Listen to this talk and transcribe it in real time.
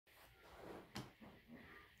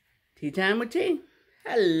Tea time with tea.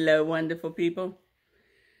 Hello, wonderful people.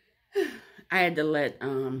 I had to let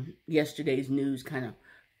yesterday's news kind of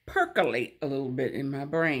percolate a little bit in my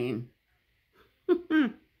brain.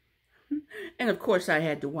 And of course, I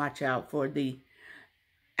had to watch out for the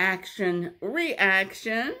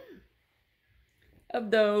reaction of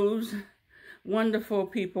those wonderful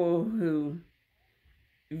people who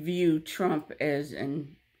view Trump as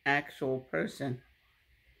an actual person.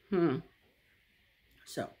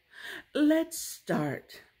 So, let's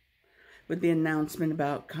start with the announcement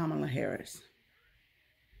about Kamala Harris.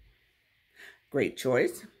 Great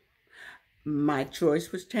choice. My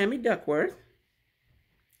choice was Tammy Duckworth.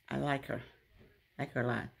 I like her. Like her a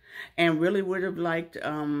lot. And really would have liked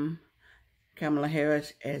Kamala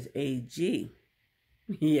Harris as AG.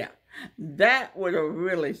 Yeah, that would have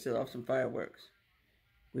really set off some fireworks.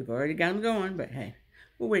 We've already got them going, but hey,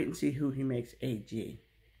 we'll wait and see who he makes AG.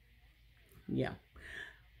 Yeah.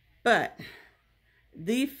 But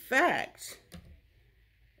the fact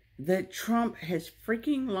that Trump has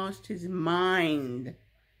freaking lost his mind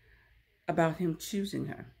about him choosing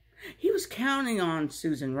her. He was counting on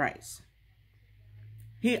Susan Rice.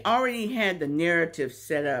 He already had the narrative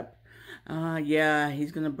set up. Yeah,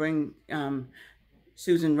 he's going to bring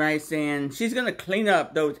Susan Rice in. She's going to clean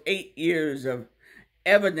up those 8 years of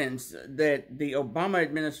evidence that the Obama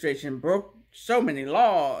administration broke so many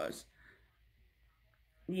laws.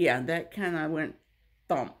 Yeah, that kind of went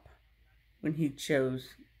thump when he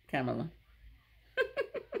chose Kamala.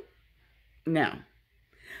 Now,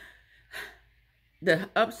 the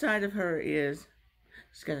upside of her is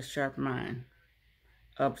she's got a sharp mind.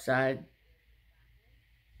 Upside,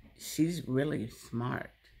 she's really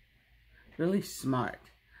smart. Really smart.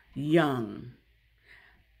 Young.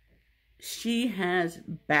 She has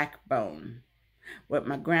backbone. What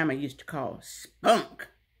my grandma used to call spunk.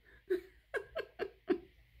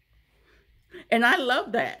 And I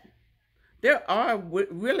love that. There are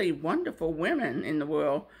really wonderful women in the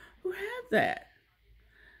world who have that.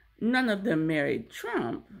 None of them married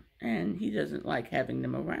Trump, and he doesn't like having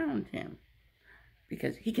them around him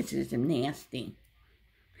because he considers them nasty.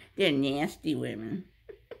 They're nasty women.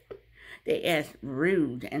 They ask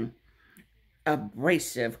rude and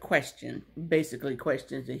abrasive questions, basically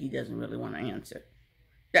questions that he doesn't really want to answer.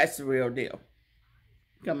 That's the real deal.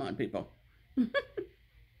 Come on, people.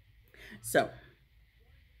 So,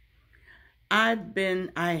 I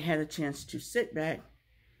had a chance to sit back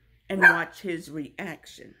and watch his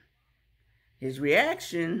reaction. His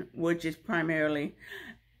reaction, which is primarily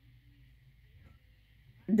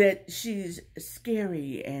that she's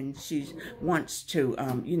scary and she wants to,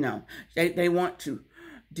 they want to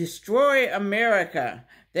destroy America.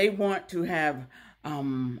 They want to have,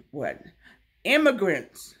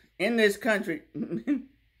 immigrants in this country.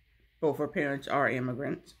 Both her parents are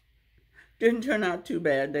immigrants. Didn't turn out too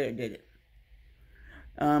bad there, did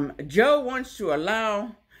it? Joe wants to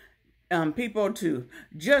allow people to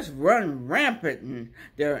just run rampant, and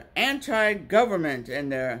they're anti-government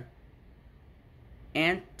and they're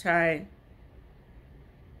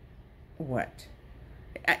what?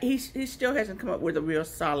 He still hasn't come up with a real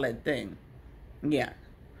solid thing. Yeah.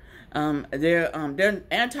 They're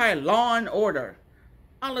anti-law and order.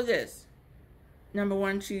 All of this. Number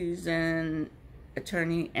one, she's an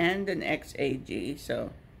attorney and an ex-AG,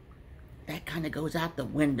 so that kind of goes out the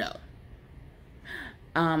window.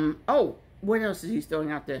 Oh, what else is he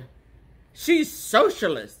throwing out there? She's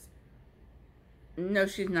socialist. No,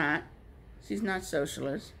 she's not. She's not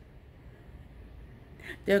socialist.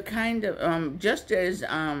 They're kind of, just as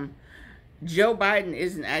Joe Biden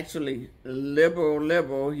isn't actually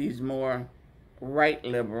liberal, he's more right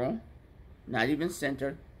liberal, not even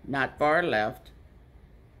center, not far left,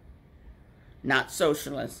 not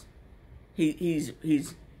socialist.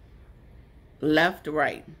 He's left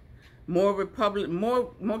right, more Republican,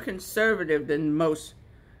 more conservative than most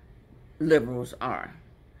liberals are.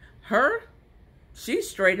 Her, she's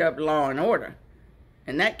straight up law and order.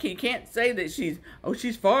 And that you can't say that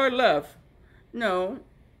she's far left. No,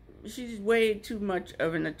 she's way too much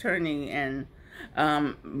of an attorney and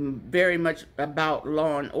very much about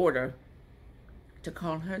law and order to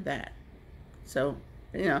call her that. So,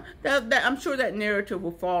 that I'm sure that narrative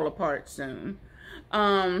will fall apart soon.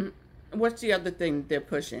 What's the other thing they're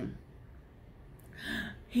pushing?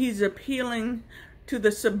 He's appealing to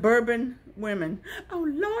the suburban women. Oh,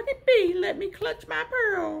 Lordy B, let me clutch my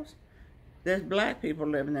pearls. There's black people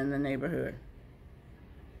living in the neighborhood.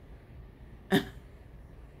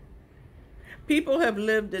 People have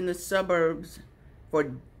lived in the suburbs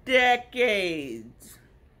for decades.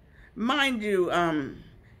 Mind you,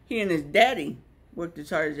 he and his daddy worked as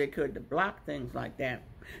hard as they could to block things like that.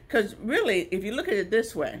 Because really, if you look at it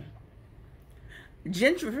this way,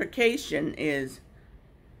 gentrification is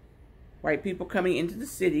white people coming into the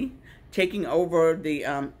city, taking over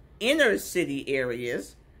the inner city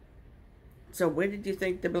areas. So where did you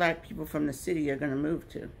think the black people from the city are going to move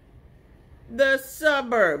to? The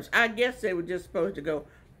suburbs. I guess they were just supposed to go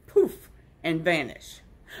poof and vanish.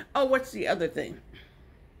 Oh, what's the other thing?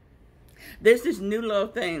 There's this new little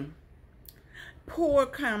thing. Poor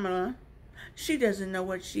Kamala. She doesn't know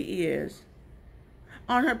what she is.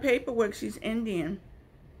 On her paperwork, she's Indian.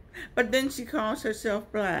 But then she calls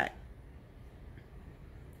herself black.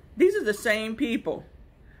 These are the same people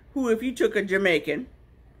who, if you took a Jamaican,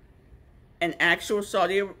 an actual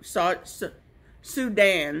Sudanese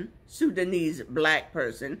black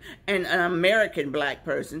person, and an American black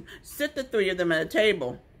person, sit the three of them at a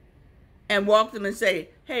table and walk them and say,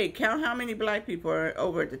 hey, count how many black people are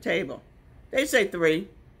over at the table. They say 3.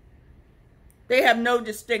 They have no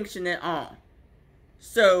distinction at all.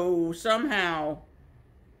 So somehow,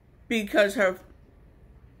 because her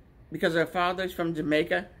father's from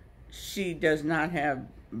Jamaica, she does not have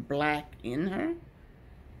black in her.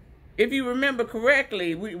 If you remember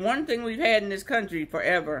correctly, one thing we've had in this country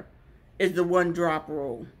forever is the one-drop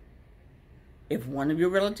rule. If one of your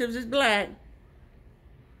relatives is black,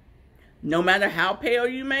 no matter how pale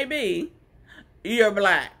you may be, you're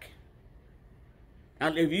black.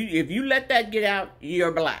 Now, if you let that get out,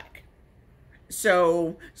 you're black.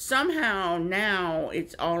 So somehow now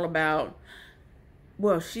it's all about,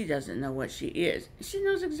 well, she doesn't know what she is. She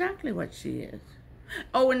knows exactly what she is.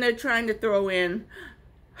 Oh, and they're trying to throw in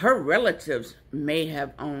her relatives may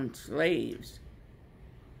have owned slaves.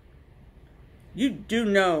 You do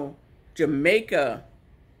know Jamaica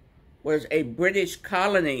was a British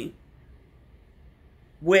colony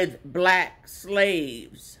with black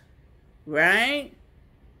slaves, right?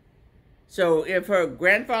 So if her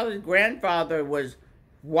grandfather's grandfather was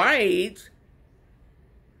white,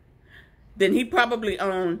 then he probably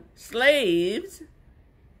owned slaves.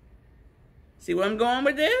 See where I'm going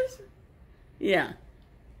with this? Yeah.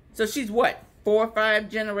 So she's what, 4 or 5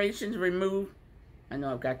 generations removed? I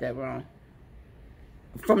know I've got that wrong.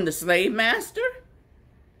 From the slave master?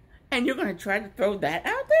 And you're going to try to throw that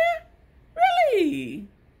out there? Really?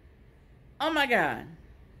 Oh my God.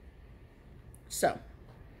 So,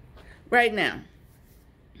 right now,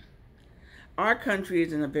 our country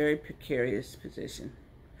is in a very precarious position.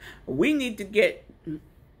 We need to get,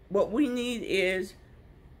 what we need is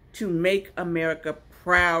to make America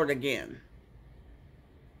proud again.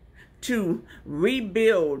 To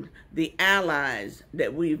rebuild the allies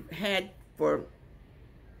that we've had for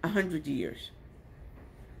 100 years.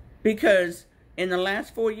 Because in the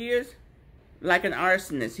last 4 years, like an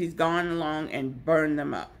arsonist, he's gone along and burned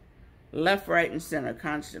them up. Left, right, and center,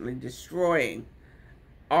 constantly destroying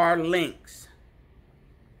our links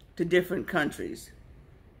to different countries.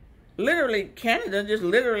 Literally, Canada just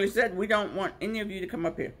literally said, we don't want any of you to come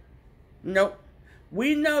up here. Nope.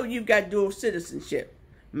 We know you've got dual citizenship.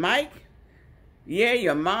 Mike, yeah,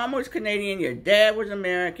 your mom was Canadian, your dad was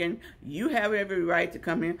American. You have every right to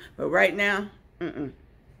come here. But right now,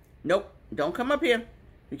 nope, don't come up here.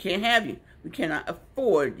 We can't have you. We cannot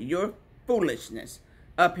afford your foolishness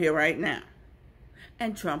up here right now.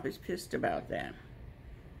 And Trump is pissed about that.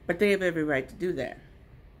 But they have every right to do that.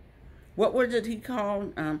 What was it he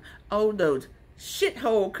called? Those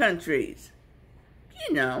shithole countries.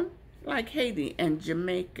 You know, like Haiti and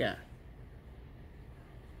Jamaica.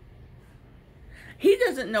 He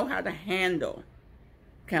doesn't know how to handle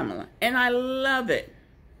Kamala. And I love it.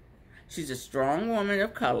 She's a strong woman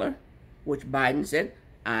of color, which Biden said,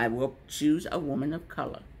 I will choose a woman of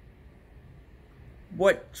color.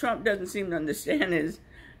 What Trump doesn't seem to understand is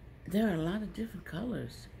there are a lot of different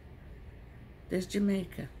colors. There's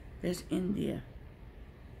Jamaica. There's India.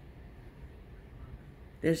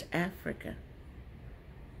 There's Africa.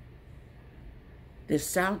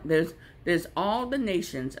 There's all the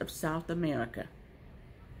nations of South America.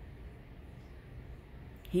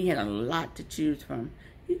 He had a lot to choose from.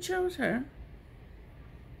 He chose her.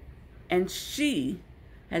 And she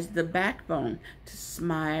has the backbone to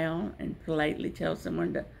smile and politely tell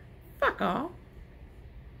someone to fuck off.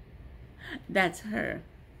 That's her.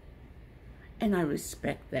 And I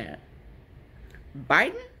respect that.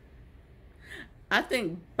 Biden? I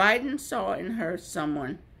think Biden saw in her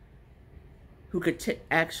someone who could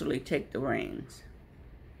actually take the reins.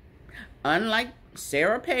 Unlike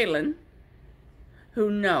Sarah Palin, who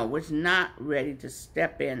was not ready to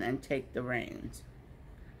step in and take the reins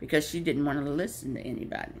because she didn't want to listen to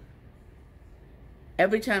anybody.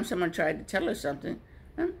 Every time someone tried to tell her something,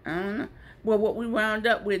 I don't know. Well, what we wound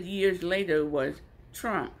up with years later was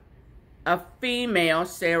Trump, a female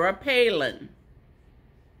Sarah Palin,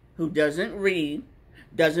 who doesn't read,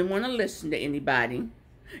 doesn't want to listen to anybody,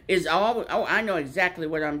 is always, oh, I know exactly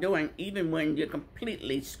what I'm doing, even when you're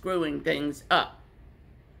completely screwing things up.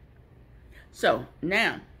 So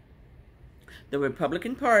now, the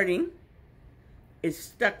Republican Party is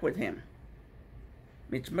stuck with him.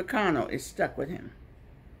 Mitch McConnell is stuck with him.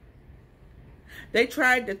 They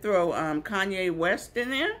tried to throw Kanye West in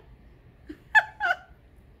there.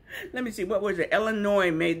 Let me see, what was it?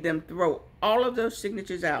 Illinois made them throw all of those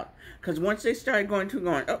signatures out. Because once they started going,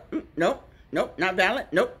 oh, nope, nope, not valid,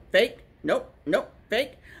 nope, fake, nope, nope,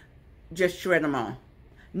 fake, just shred them all.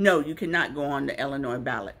 No, you cannot go on the Illinois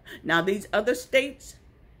ballot. Now, these other states,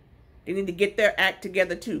 they need to get their act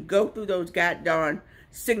together too. Go through those goddamn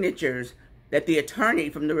signatures that the attorney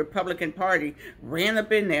from the Republican Party ran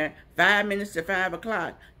up in there 5 minutes to 5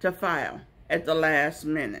 o'clock to file at the last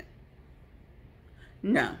minute.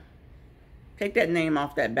 No. Take that name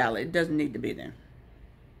off that ballot. It doesn't need to be there.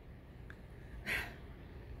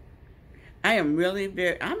 I am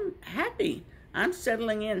really I'm happy. I'm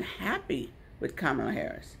settling in happy with Kamala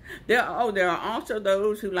Harris. There are also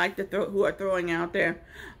those who like to who are throwing out there,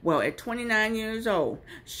 well, at 29 years old,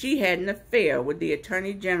 she had an affair with the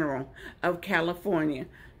Attorney General of California.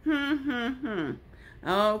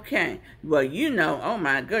 Okay. Well, you know, oh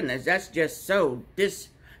my goodness, that's just so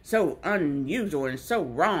unusual and so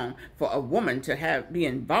wrong for a woman to be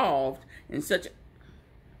involved in such a...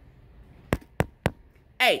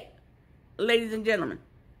 Hey, ladies and gentlemen,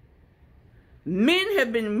 men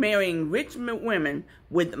have been marrying rich women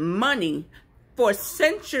with money for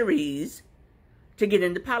centuries to get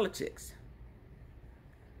into politics.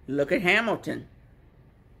 Look at Hamilton.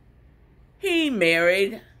 He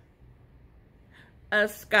married a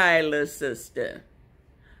Schuyler sister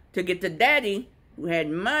to get the daddy who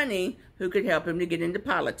had money who could help him to get into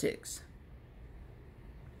politics.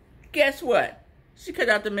 Guess what? She cut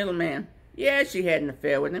out the middleman. Yeah, she had an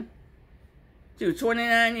affair with him. She was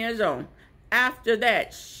 29 years old. After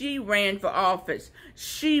that, she ran for office.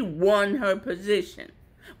 She won her position.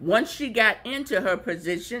 Once she got into her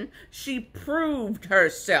position, she proved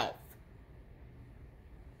herself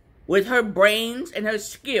with her brains and her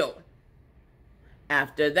skill.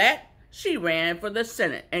 After that, she ran for the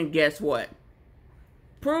Senate. And guess what?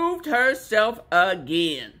 Proved herself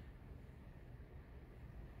again.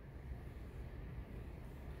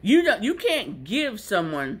 You can't give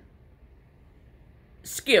someone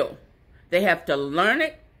skill. They have to learn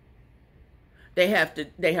it. They have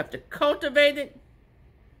to cultivate it.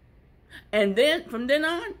 And then from then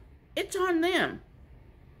on, it's on them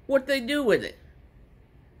what they do with it.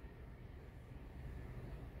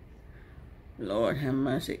 Lord have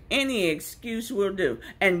mercy. Any excuse will do.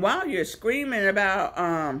 And while you're screaming about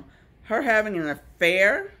her having an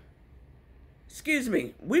affair, excuse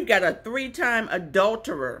me, we've got a 3-time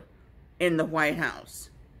adulterer in the White House.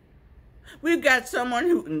 We've got someone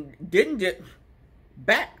who didn't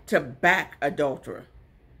back-to-back adulterer,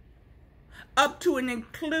 up to and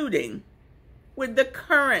including with the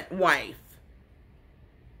current wife.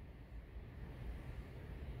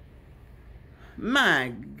 My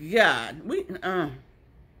God,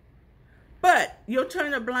 but you'll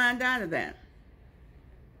turn a blind eye to that.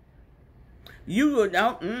 You will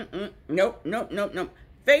nope.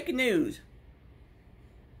 Fake news.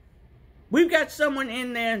 We've got someone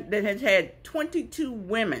in there that has had 22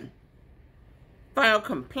 women file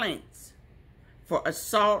complaints for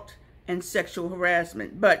assault and sexual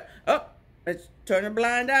harassment. But, let's turn a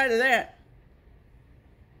blind eye to that.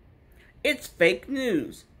 It's fake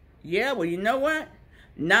news. Yeah, well, you know what?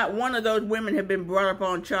 Not one of those women have been brought up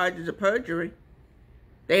on charges of perjury.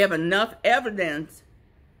 They have enough evidence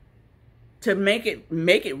to make it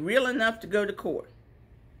real enough to go to court.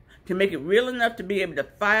 To make it real enough to be able to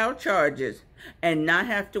file charges and not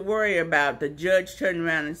have to worry about the judge turning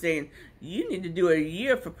around and saying, you need to do a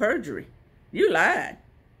year for perjury. You lied.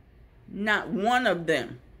 Not one of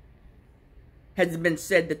them has been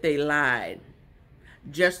said that they lied.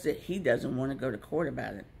 Just that he doesn't want to go to court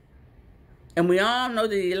about it. And we all know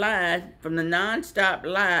that he lied from the nonstop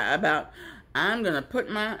lie about, I'm going to put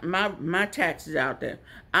my taxes out there.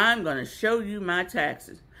 I'm going to show you my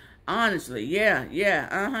taxes. Honestly, yeah,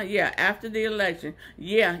 after the election,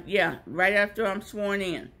 yeah, right after I'm sworn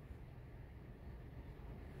in.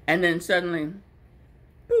 And then suddenly,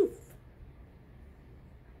 poof,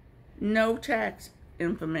 no tax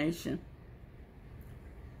information.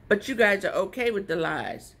 But you guys are okay with the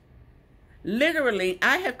lies. Literally,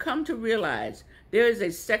 I have come to realize there is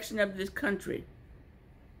a section of this country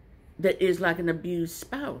that is like an abused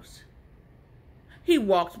spouse. He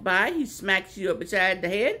walks by, he smacks you up beside the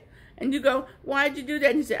head, and you go, "Why'd you do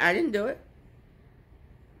that?" And he said, "I didn't do it."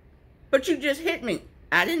 "But you just hit me."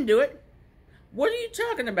 "I didn't do it." "What are you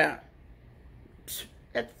talking about?" Psst,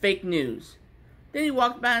 that's fake news. Then he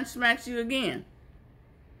walks by and smacks you again.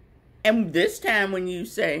 And this time when you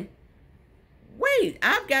say, "Wait,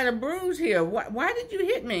 I've got a bruise here. Why did you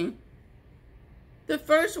hit me?" The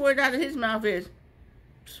first word out of his mouth is,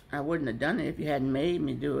 "I wouldn't have done it if you hadn't made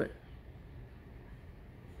me do it."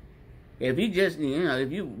 If you just,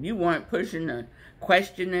 if you weren't pushing the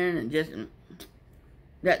questioning and just,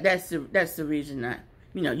 that's the reason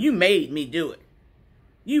you made me do it.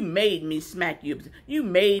 You made me smack you. You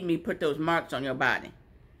made me put those marks on your body.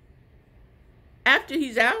 After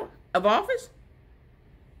he's out of office,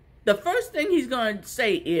 the first thing he's going to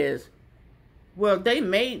say is, "Well,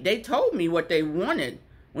 they told me what they wanted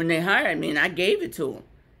when they hired me, and I gave it to them.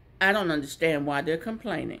 I don't understand why they're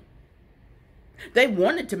complaining. They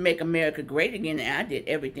wanted to make America great again, and I did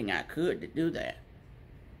everything I could to do that."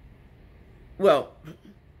 Well,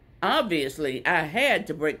 obviously, I had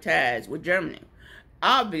to break ties with Germany.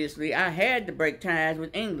 Obviously, I had to break ties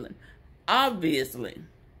with England. Obviously.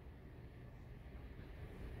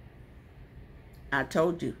 I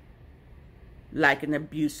told you, like an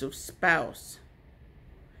abusive spouse,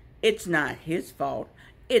 it's not his fault.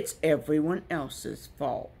 It's everyone else's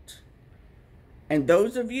fault. And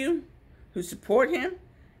those of you who support him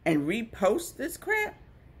and repost this crap,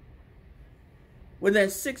 within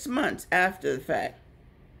 6 months after the fact,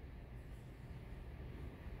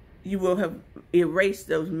 you will have erased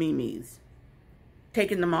those memes,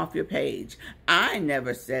 taken them off your page. I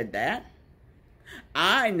never said that.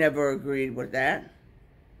 I never agreed with that.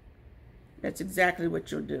 That's exactly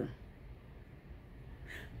what you'll do.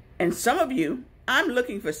 And some of you, I'm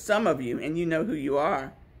looking for some of you, and you know who you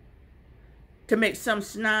are, to make some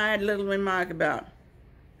snide little remark about,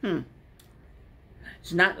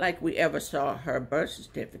 it's not like we ever saw her birth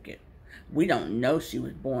certificate. We don't know she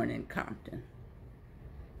was born in Compton.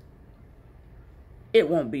 It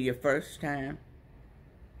won't be your first time.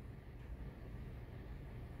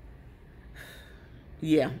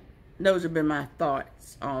 Yeah, those have been my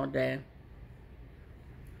thoughts all day.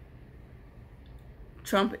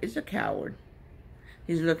 Trump is a coward.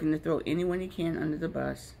 He's looking to throw anyone he can under the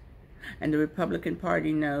bus. And the Republican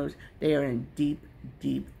Party knows they are in deep,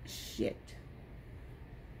 deep shit.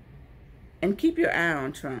 And keep your eye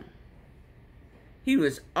on Trump. He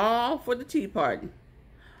was all for the Tea Party,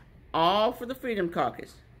 all for the Freedom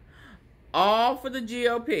Caucus, all for the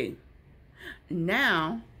GOP.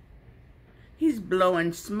 Now, he's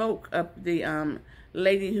blowing smoke up the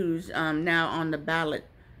lady who's now on the ballot.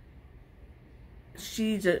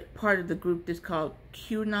 She's a part of the group that's called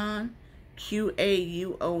QAnon,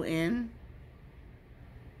 QAUON.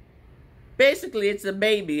 Basically, it's a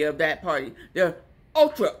baby of that party. They're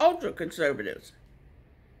ultra conservatives.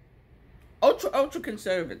 Ultra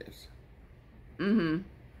conservatives.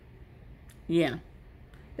 Yeah.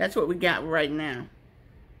 That's what we got right now.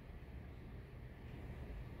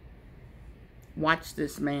 Watch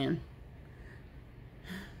this man.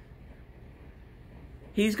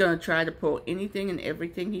 He's going to try to pull anything and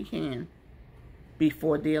everything he can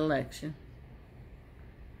before the election.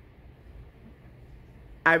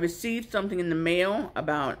 I received something in the mail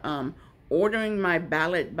about ordering my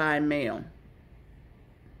ballot by mail.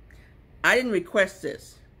 I didn't request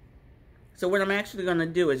this. So what I'm actually going to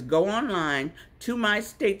do is go online to my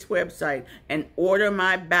state's website and order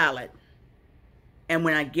my ballot. And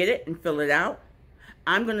when I get it and fill it out,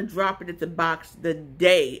 I'm going to drop it at the box the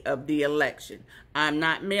day of the election. I'm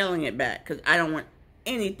not mailing it back because I don't want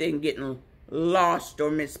anything getting lost or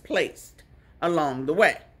misplaced along the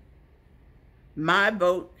way. My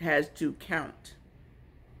vote has to count.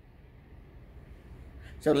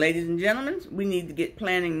 So, ladies and gentlemen, we need to get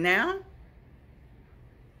planning now.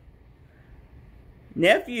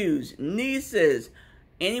 Nephews, nieces,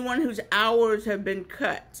 anyone whose hours have been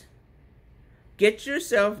cut, get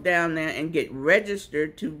yourself down there and get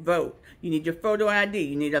registered to vote. You need your photo ID.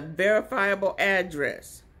 You need a verifiable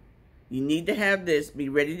address. You need to have this. Be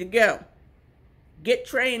ready to go. Get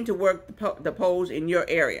trained to work the polls in your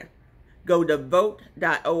area. Go to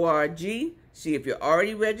vote.org. See if you're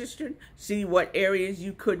already registered. See what areas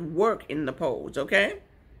you could work in the polls, okay?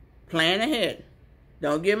 Plan ahead.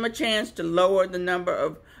 Don't give them a chance to lower the number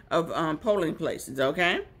of polling places,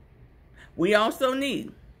 okay? We also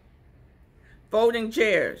need folding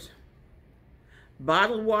chairs,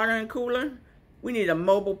 bottled water and cooler. We need a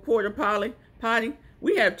mobile porta potty.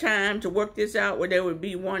 We have time to work this out where there would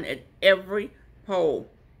be one at every poll.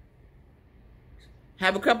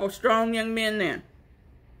 Have a couple of strong young men there.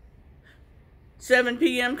 7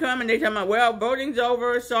 p.m. come and they talking about, well, voting's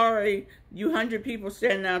over. Sorry, you 100 people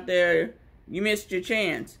standing out there, you missed your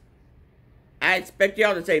chance. I expect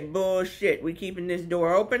y'all to say, bullshit, we keeping this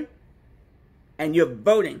door open and you're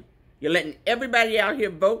voting. You're letting everybody out here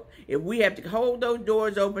vote. If we have to hold those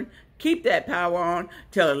doors open, keep that power on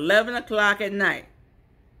till 11 o'clock at night.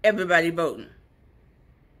 Everybody voting.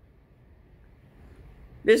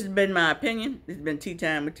 This has been my opinion. This has been Tea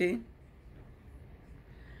Time with Tea.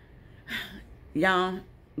 Y'all,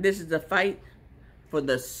 this is a fight for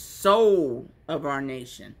the soul of our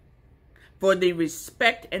nation, for the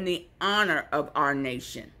respect and the honor of our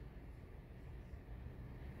nation.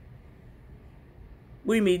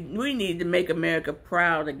 We need to make America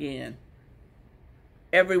proud again.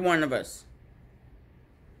 Every one of us.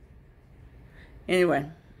 Anyway,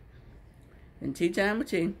 in Tea Time with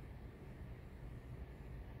Tea.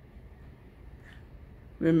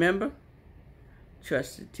 Remember,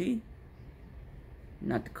 trust the tea,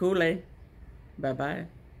 not the Kool-Aid. Bye-bye.